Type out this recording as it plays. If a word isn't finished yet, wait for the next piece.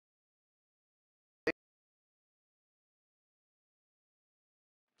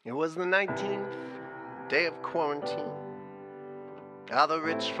It was the 19th day of quarantine. All the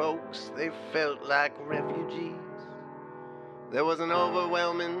rich folks, they felt like refugees. There was an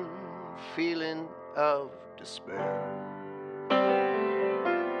overwhelming feeling of despair.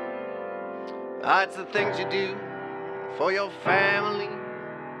 It's the things you do for your family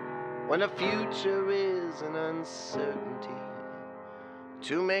when the future is an uncertainty,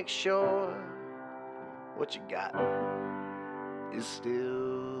 to make sure what you got is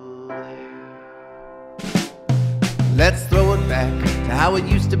still there. Let's throw it back to how it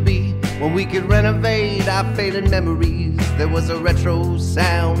used to be, when we could renovate our faded memories. There was a retro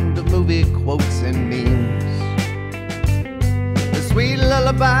sound of movie quotes and memes. The sweet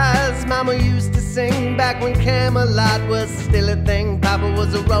lullabies Mama used to sing back when Camelot was still a thing. Papa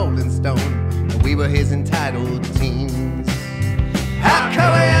was a Rolling Stone and we were his entitled teens. How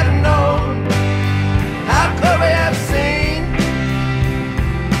could we have known? How could we have seen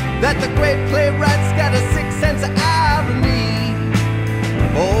that the great playwright's got a sixth sense of irony?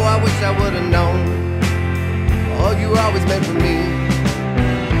 Oh, I wish I would have known. Oh, you were always meant for me.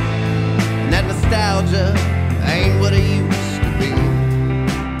 And that nostalgia ain't what it used to be.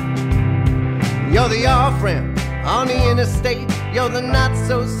 You're the off-ramp on the interstate. You're the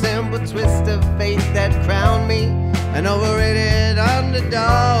not-so-simple twist of fate that crowned me an overrated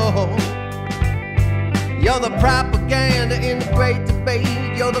underdog. You're the propaganda in the great debate.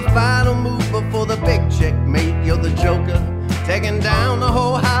 You're the final move before the big checkmate. You're the joker taking down the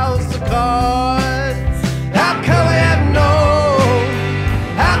whole house of cards. How could we have known?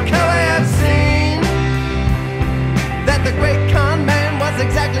 How could we have seen that the great con man was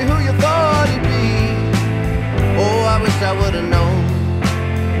exactly who you thought he'd be? Oh, I wish I would have known.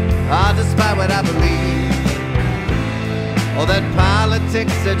 Despite what I believe, oh, that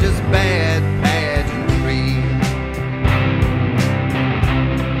politics are just bad pageantry.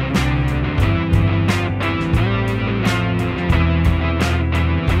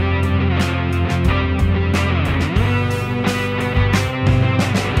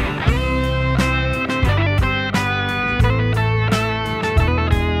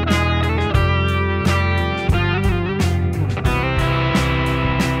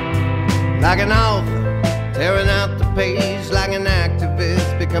 Like an author, tearing out the page, like an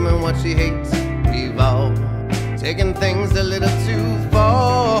activist, becoming what she hates. We've all taken things a little too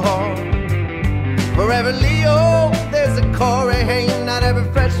far. For every Leo, there's a Corey Haim. Not every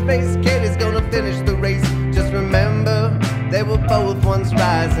fresh-faced kid is gonna finish the race. Just remember, they were both once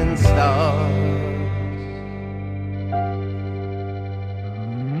rising stars.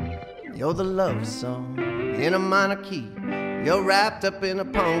 You're the love song in a minor key. You're wrapped up in a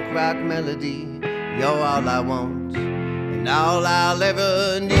punk rock melody. You're all I want and all I'll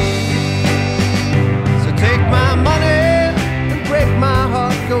ever need. So take my money and break my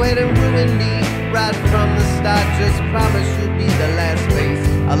heart. Go ahead and ruin me right from the start. Just promise you'll be the last face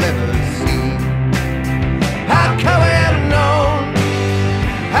I'll ever see. How could we have known?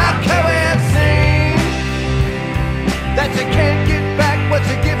 How could we have seen that you can't get back what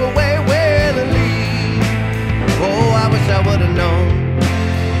you give away willingly? Oh, I wish I would have known.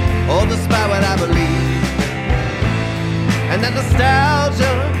 Oh, despite what I believe, and that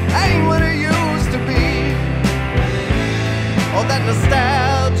nostalgia ain't what it used to be. Oh, that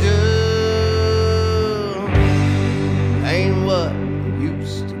nostalgia